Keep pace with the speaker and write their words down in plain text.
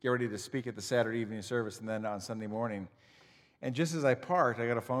get ready to speak at the Saturday evening service and then on Sunday morning. And just as I parked, I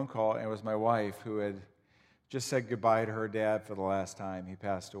got a phone call, and it was my wife who had just said goodbye to her dad for the last time. He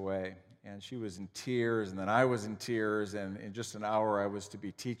passed away. And she was in tears, and then I was in tears, and in just an hour I was to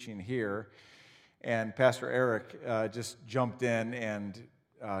be teaching here. And Pastor Eric just jumped in and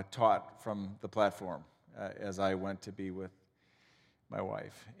taught from the platform as I went to be with my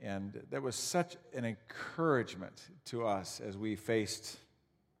wife. And that was such an encouragement to us as we faced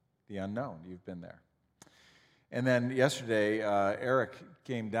the unknown. You've been there. And then yesterday, Eric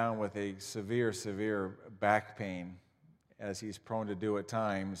came down with a severe back pain, as he's prone to do at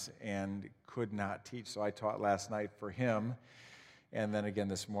times, and could not teach. So I taught last night for him, and then again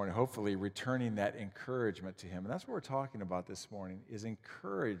this morning, hopefully returning that encouragement to him. And that's what we're talking about this morning, is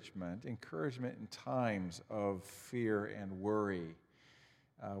encouragement in times of fear and worry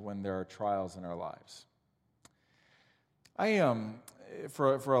when there are trials in our lives.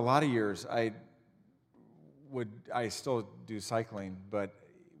 For a lot of years, I still do cycling, but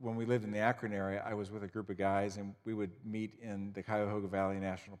when we lived in the Akron area, I was with a group of guys, and we would meet in the Cuyahoga Valley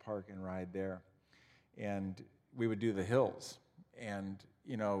National Park and ride there. And we would do the hills. And,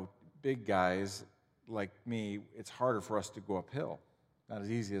 big guys like me, it's harder for us to go uphill. Not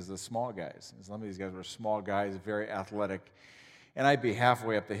as easy as the small guys. And some of these guys were small guys, very athletic. And I'd be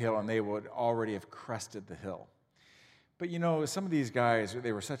halfway up the hill, and they would already have crested the hill. But some of these guys,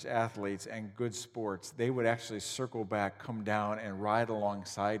 they were such athletes and good sports, they would actually circle back, come down, and ride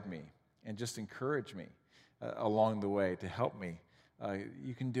alongside me and just encourage me along the way to help me.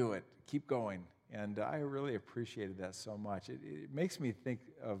 You can do it. Keep going. And I really appreciated that so much. It makes me think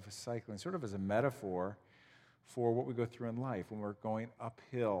of cycling sort of as a metaphor for what we go through in life when we're going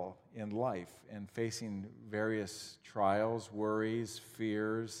uphill in life and facing various trials, worries,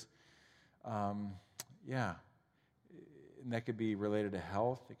 fears. And that could be related to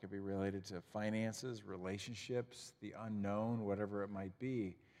health, it could be related to finances, relationships, the unknown, whatever it might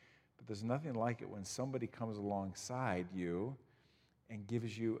be. But there's nothing like it when somebody comes alongside you and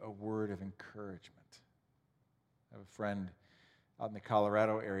gives you a word of encouragement. I have a friend out in the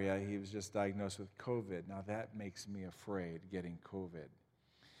Colorado area. He was just diagnosed with COVID. Now that makes me afraid, getting COVID.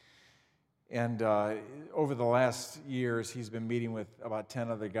 And over the last years, he's been meeting with about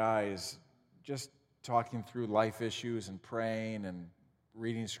 10 other guys, just talking through life issues and praying and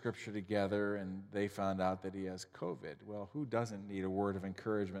reading scripture together, and they found out that he has COVID. Well, who doesn't need a word of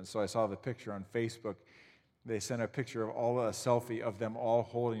encouragement? So I saw the picture on Facebook. They sent a picture of a selfie of them all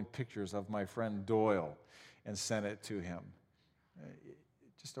holding pictures of my friend Doyle and sent it to him.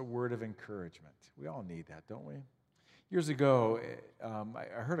 Just a word of encouragement. We all need that, don't we? Years ago,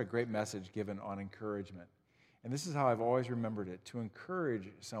 I heard a great message given on encouragement. And this is how I've always remembered it. To encourage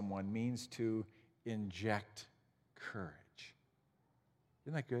someone means to inject courage.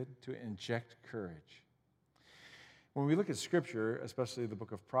 Isn't that good? To inject courage. When we look at Scripture, especially the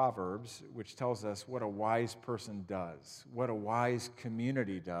book of Proverbs, which tells us what a wise person does, what a wise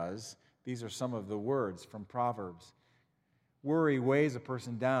community does, these are some of the words from Proverbs. Worry weighs a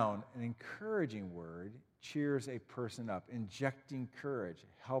person down. An encouraging word cheers a person up. Injecting courage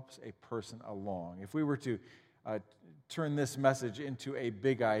helps a person along. If we were to turn this message into a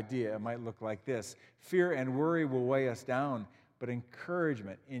big idea, it might look like this. Fear and worry will weigh us down, but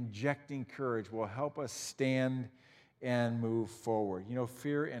encouragement, injecting courage, will help us stand and move forward.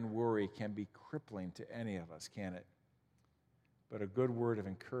 Fear and worry can be crippling to any of us, can it? But a good word of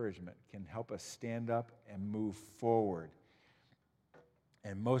encouragement can help us stand up and move forward.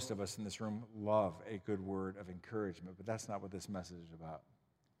 And most of us in this room love a good word of encouragement, but that's not what this message is about.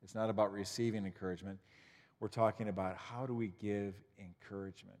 It's not about receiving encouragement. We're talking about how do we give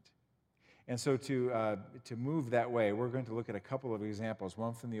encouragement. And so to move that way, we're going to look at a couple of examples,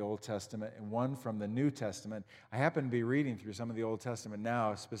 one from the Old Testament and one from the New Testament. I happen to be reading through some of the Old Testament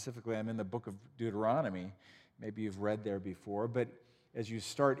now. Specifically, I'm in the book of Deuteronomy. Maybe you've read there before. But as you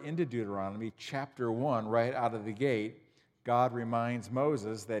start into Deuteronomy, chapter 1, right out of the gate, God reminds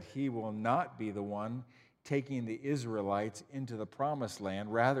Moses that he will not be the one taking the Israelites into the promised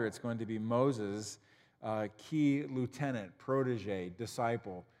land. Rather, it's going to be Moses' key lieutenant, protege,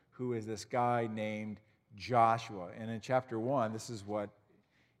 disciple, who is this guy named Joshua. And in chapter 1, this is what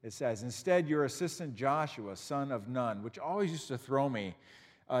it says. Instead, your assistant Joshua, son of Nun, which always used to throw me.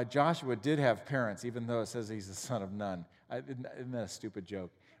 Joshua did have parents, even though it says he's the son of Nun. Isn't that a stupid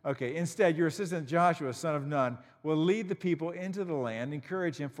joke? Okay, instead, your assistant Joshua, son of Nun, will lead the people into the land.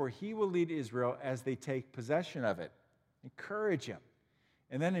 Encourage him, for he will lead Israel as they take possession of it. Encourage him.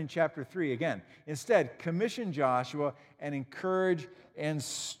 And then in chapter 3, again, instead, commission Joshua and encourage and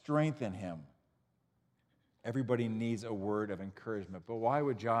strengthen him. Everybody needs a word of encouragement. But why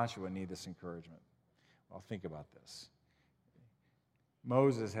would Joshua need this encouragement? Well, think about this.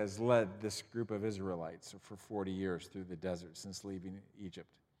 Moses has led this group of Israelites for 40 years through the desert since leaving Egypt.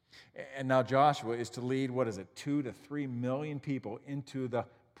 And now Joshua is to lead, 2 to 3 million people into the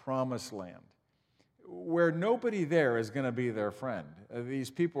promised land, where nobody there is going to be their friend. These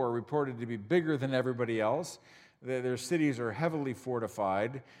people are reported to be bigger than everybody else. Their cities are heavily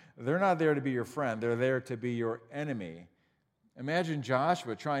fortified. They're not there to be your friend. They're there to be your enemy. Imagine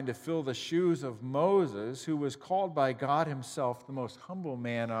Joshua trying to fill the shoes of Moses, who was called by God himself the most humble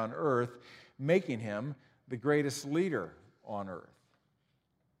man on earth, making him the greatest leader on earth.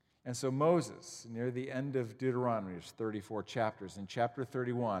 And so Moses, near the end of Deuteronomy, there's 34 chapters. In chapter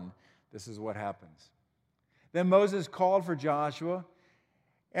 31, this is what happens. Then Moses called for Joshua,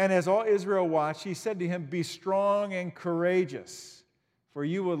 and as all Israel watched, he said to him, "Be strong and courageous, for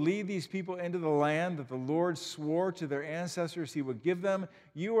you will lead these people into the land that the Lord swore to their ancestors he would give them.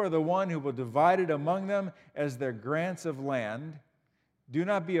 You are the one who will divide it among them as their grants of land. Do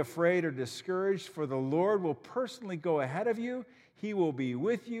not be afraid or discouraged, for the Lord will personally go ahead of you. He will be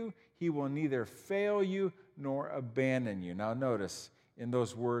with you. He will neither fail you nor abandon you." Now notice, in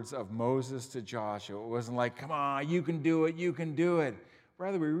those words of Moses to Joshua, it wasn't like, "Come on, you can do it, you can do it."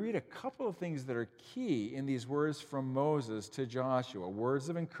 Rather, we read a couple of things that are key in these words from Moses to Joshua, words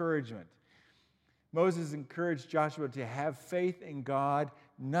of encouragement. Moses encouraged Joshua to have faith in God,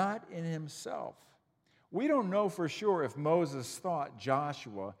 not in himself. We don't know for sure if Moses thought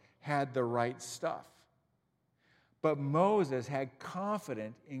Joshua had the right stuff. But Moses had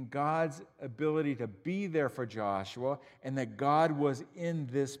confidence in God's ability to be there for Joshua and that God was in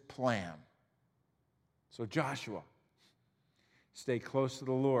this plan. So Joshua, stay close to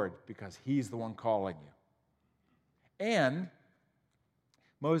the Lord because he's the one calling you. And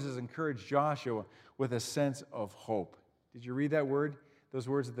Moses encouraged Joshua with a sense of hope. Did you read that word? Those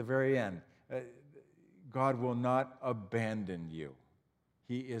words at the very end. God will not abandon you.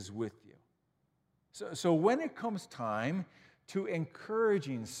 He is with you. So when it comes time to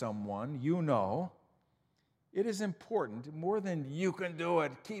encouraging someone, it is important, more than "you can do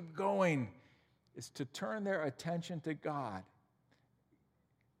it, keep going," is to turn their attention to God.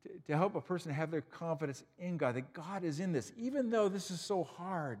 To help a person have their confidence in God, that God is in this, even though this is so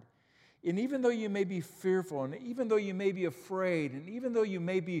hard, and even though you may be fearful, and even though you may be afraid, and even though you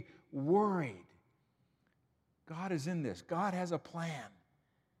may be worried, God is in this. God has a plan,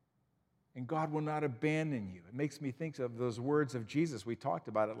 and God will not abandon you. It makes me think of those words of Jesus. We talked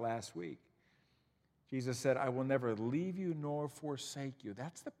about it last week. Jesus said, "I will never leave you nor forsake you."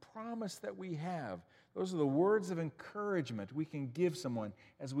 That's the promise that we have. Those are the words of encouragement we can give someone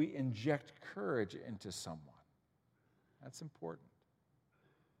as we inject courage into someone. That's important.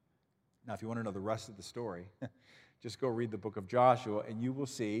 Now, if you want to know the rest of the story, just go read the book of Joshua, and you will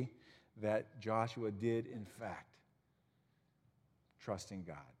see that Joshua did, in fact, trust in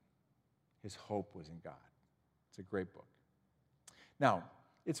God. His hope was in God. It's a great book. Now,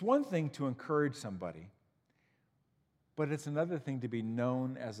 it's one thing to encourage somebody, but it's another thing to be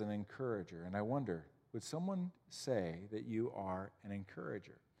known as an encourager. And I wonder, would someone say that you are an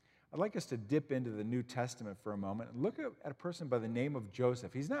encourager? I'd like us to dip into the New Testament for a moment and look at a person by the name of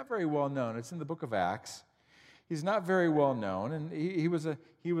Joseph. He's not very well known. It's in the book of Acts. He's not very well known, and he was a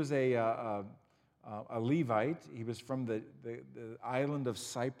Levite. He was from the island of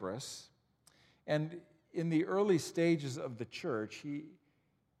Cyprus. And in the early stages of the church,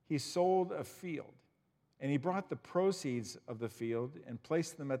 he sold a field. And he brought the proceeds of the field and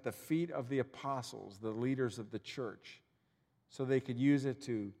placed them at the feet of the apostles, the leaders of the church, so they could use it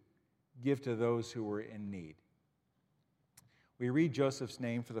to give to those who were in need. We read Joseph's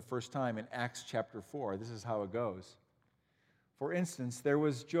name for the first time in Acts chapter 4. This is how it goes. For instance, there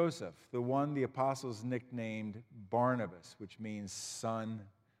was Joseph, the one the apostles nicknamed Barnabas, which means son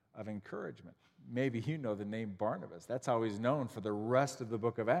of encouragement. Maybe you know the name Barnabas. That's how he's known for the rest of the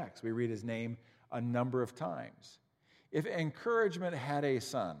book of Acts. We read his name a number of times. If encouragement had a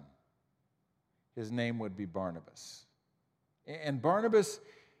son, his name would be Barnabas. And Barnabas,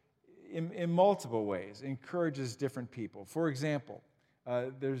 in multiple ways, encourages different people. For example,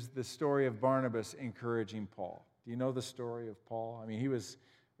 there's the story of Barnabas encouraging Paul. Do you know the story of Paul? I mean, he was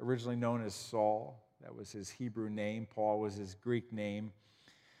originally known as Saul. That was his Hebrew name. Paul was his Greek name.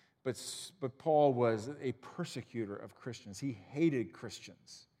 But Paul was a persecutor of Christians. He hated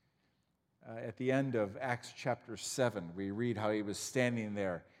Christians. At the end of Acts chapter 7, we read how he was standing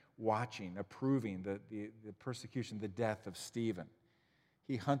there watching, approving the persecution, the death of Stephen.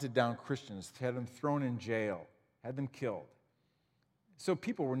 He hunted down Christians, had them thrown in jail, had them killed. So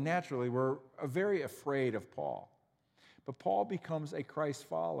people were very afraid of Paul. But Paul becomes a Christ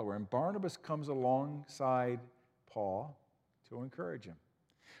follower, and Barnabas comes alongside Paul to encourage him.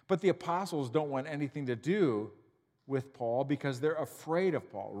 But the apostles don't want anything to do with Paul because they're afraid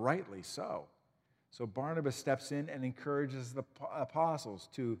of Paul, rightly so. So Barnabas steps in and encourages the apostles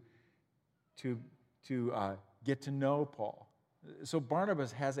to get to know Paul. So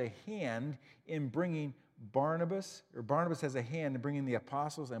Barnabas has a hand in bringing Barnabas has a hand in bringing the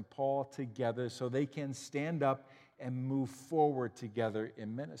apostles and Paul together so they can stand up and move forward together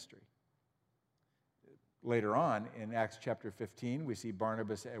in ministry. Later on, in Acts chapter 15, we see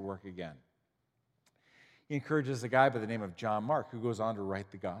Barnabas at work again. He encourages a guy by the name of John Mark, who goes on to write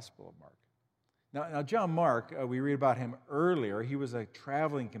the Gospel of Mark. Now John Mark, we read about him earlier. He was a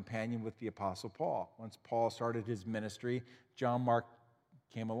traveling companion with the Apostle Paul. Once Paul started his ministry, John Mark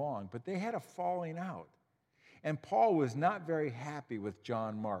came along. But they had a falling out. And Paul was not very happy with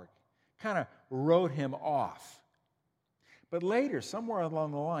John Mark, kind of wrote him off. But later, somewhere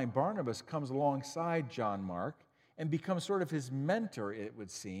along the line, Barnabas comes alongside John Mark and becomes sort of his mentor, it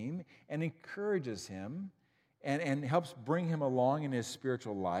would seem, and encourages him and helps bring him along in his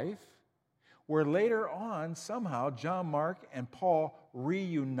spiritual life, where later on, somehow, John Mark and Paul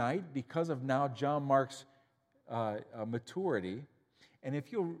reunite because of now John Mark's maturity. And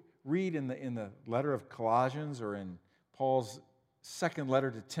if you'll read in the letter of Colossians or in Paul's second letter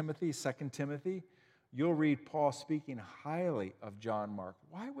to Timothy, 2 Timothy, you'll read Paul speaking highly of John Mark.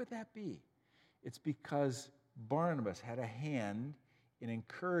 Why would that be? It's because Barnabas had a hand in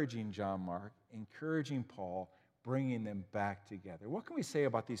encouraging John Mark, encouraging Paul, bringing them back together. What can we say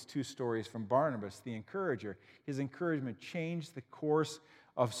about these two stories from Barnabas, the encourager? His encouragement changed the course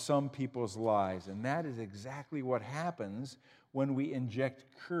of some people's lives, and that is exactly what happens when we inject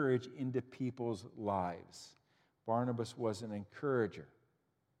courage into people's lives. Barnabas was an encourager.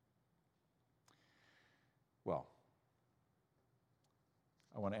 Well,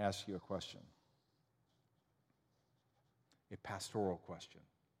 I want to ask you a question, a pastoral question.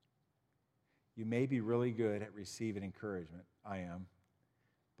 You may be really good at receiving encouragement. I am.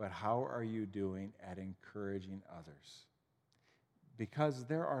 But how are you doing at encouraging others? Because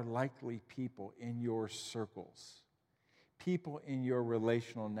there are likely people in your circles, people in your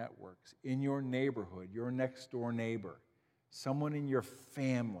relational networks, in your neighborhood, your next door neighbor, someone in your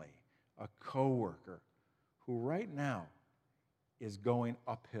family, a coworker, who right now is going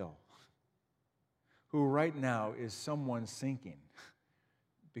uphill, who right now is someone sinking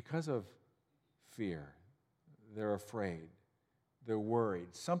because of fear. They're afraid. They're worried.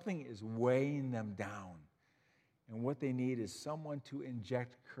 Something is weighing them down. And what they need is someone to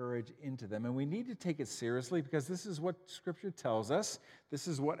inject courage into them. And we need to take it seriously because this is what Scripture tells us. This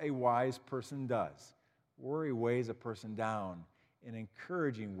is what a wise person does. Worry weighs a person down. An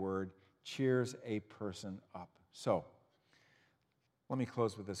encouraging word cheers a person up. So, let me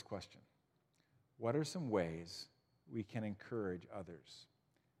close with this question. What are some ways we can encourage others?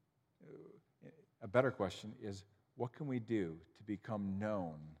 A better question is, what can we do to become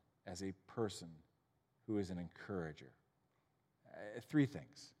known as a person who is an encourager? Three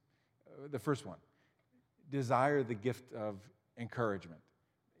things. The first one, desire the gift of encouragement.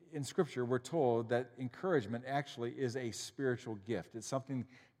 In Scripture, we're told that encouragement actually is a spiritual gift. It's something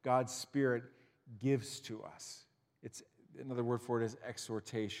God's Spirit gives to us. It's another word for it is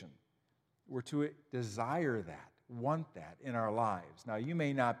exhortation. We're to desire that, want that in our lives. Now, you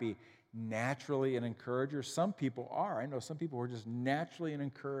may not be naturally an encourager. Some people are. I know some people who are just naturally an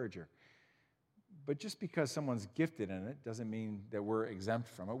encourager. But just because someone's gifted in it doesn't mean that we're exempt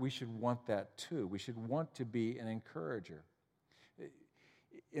from it. We should want that too. We should want to be an encourager.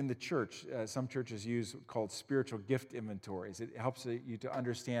 In the church, some churches use called spiritual gift inventories. It helps you to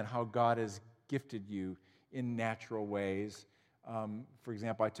understand how God has gifted you in natural ways. For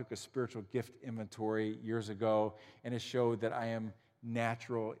example, I took a spiritual gift inventory years ago, and it showed that I am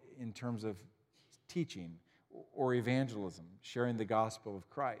natural in terms of teaching or evangelism, sharing the gospel of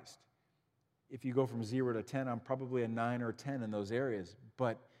Christ. If you go from 0 to 10, I'm probably a 9 or 10 in those areas.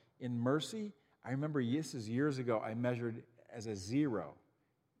 But in mercy, I remember this is years ago, I measured as a 0.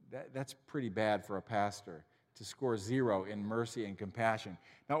 That's pretty bad for a pastor to score 0 in mercy and compassion.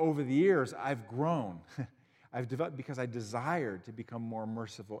 Now, over the years, I've grown. I've developed because I desired to become more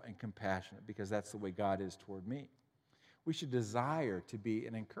merciful and compassionate because that's the way God is toward me. We should desire to be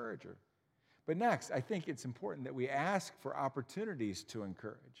an encourager. But next, I think it's important that we ask for opportunities to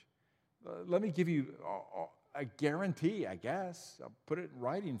encourage. Let me give you a guarantee, I guess. I'll put it in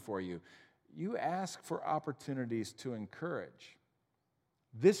writing for you. You ask for opportunities to encourage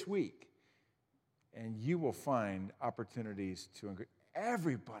this week, and you will find opportunities to encourage.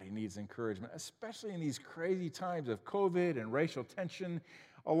 Everybody needs encouragement, especially in these crazy times of COVID and racial tension,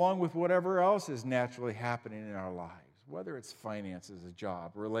 along with whatever else is naturally happening in our lives, whether it's finances, a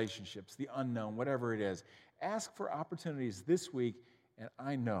job, relationships, the unknown, whatever it is. Ask for opportunities this week, and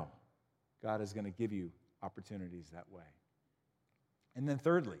I know God is going to give you opportunities that way. And then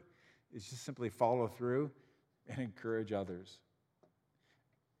thirdly, is just simply follow through and encourage others.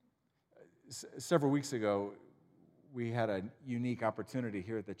 Several weeks ago, we had a unique opportunity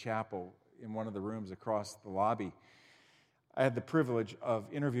here at the chapel in one of the rooms across the lobby. I had the privilege of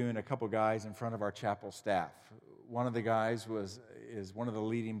interviewing a couple guys in front of our chapel staff. One of the guys is one of the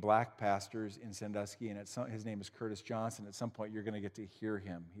leading black pastors in Sandusky, and his name is Curtis Johnson. At some point, you're going to get to hear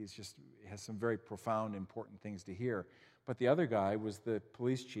him. He has some very profound, important things to hear. But the other guy was the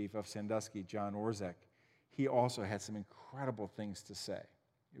police chief of Sandusky, John Orzek. He also had some incredible things to say.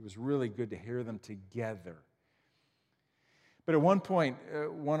 It was really good to hear them together. But at one point,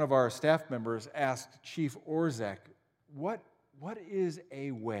 one of our staff members asked Chief Orzek, what is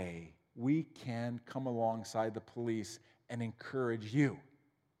a way we can come alongside the police and encourage you?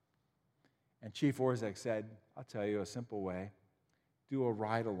 And Chief Orzek said, I'll tell you a simple way. Do a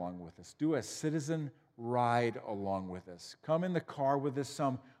ride along with us. Do a citizen ride along with us. Come in the car with us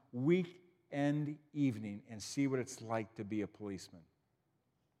some weekend evening and see what it's like to be a policeman.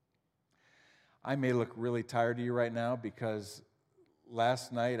 I may look really tired to you right now because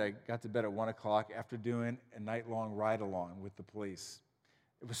last night I got to bed at 1 o'clock after doing a night-long ride-along with the police.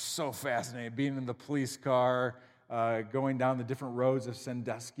 It was so fascinating, being in the police car, going down the different roads of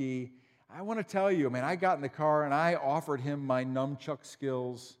Sandusky. I want to tell you, man, I got in the car and I offered him my nunchuck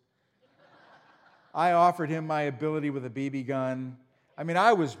skills. I offered him my ability with a BB gun. I mean,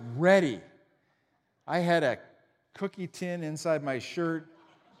 I was ready. I had a cookie tin inside my shirt.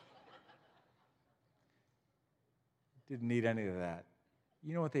 Didn't need any of that.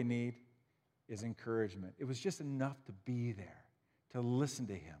 You know what they need is encouragement. It was just enough to be there, to listen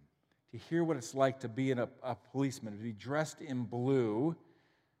to him, to hear what it's like to be a policeman, to be dressed in blue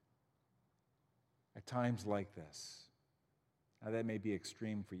at times like this. Now, that may be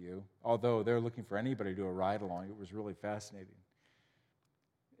extreme for you, although they're looking for anybody to do a ride-along. It was really fascinating.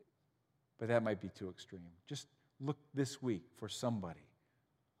 But that might be too extreme. Just look this week for somebody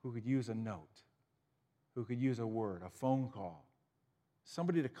who could use a note, who could use a word, a phone call,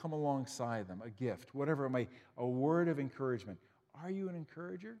 somebody to come alongside them, a gift, whatever it might, a word of encouragement. Are you an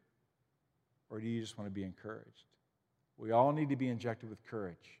encourager, or do you just want to be encouraged? We all need to be injected with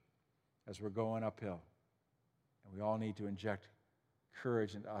courage as we're going uphill, and we all need to inject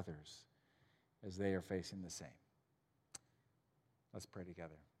courage into others as they are facing the same. Let's pray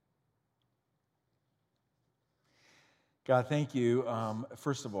together. God, thank you,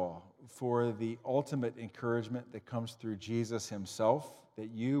 first of all, for the ultimate encouragement that comes through Jesus himself, that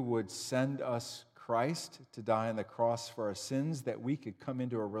you would send us Christ to die on the cross for our sins, that we could come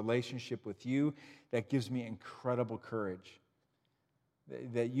into a relationship with you. That gives me incredible courage.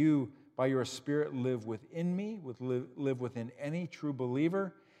 That you, by your Spirit, live within me, live within any true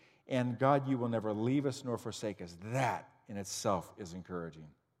believer, and God, you will never leave us nor forsake us. That in itself is encouraging.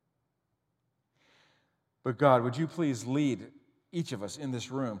 But God, would you please lead each of us in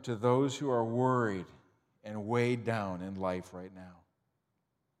this room to those who are worried and weighed down in life right now.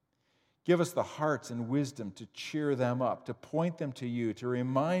 Give us the hearts and wisdom to cheer them up, to point them to you, to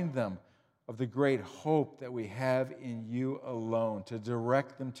remind them of the great hope that we have in you alone, to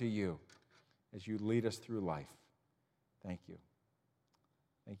direct them to you as you lead us through life. Thank you.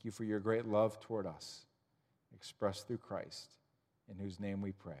 Thank you for your great love toward us, expressed through Christ, in whose name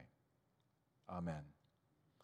we pray. Amen.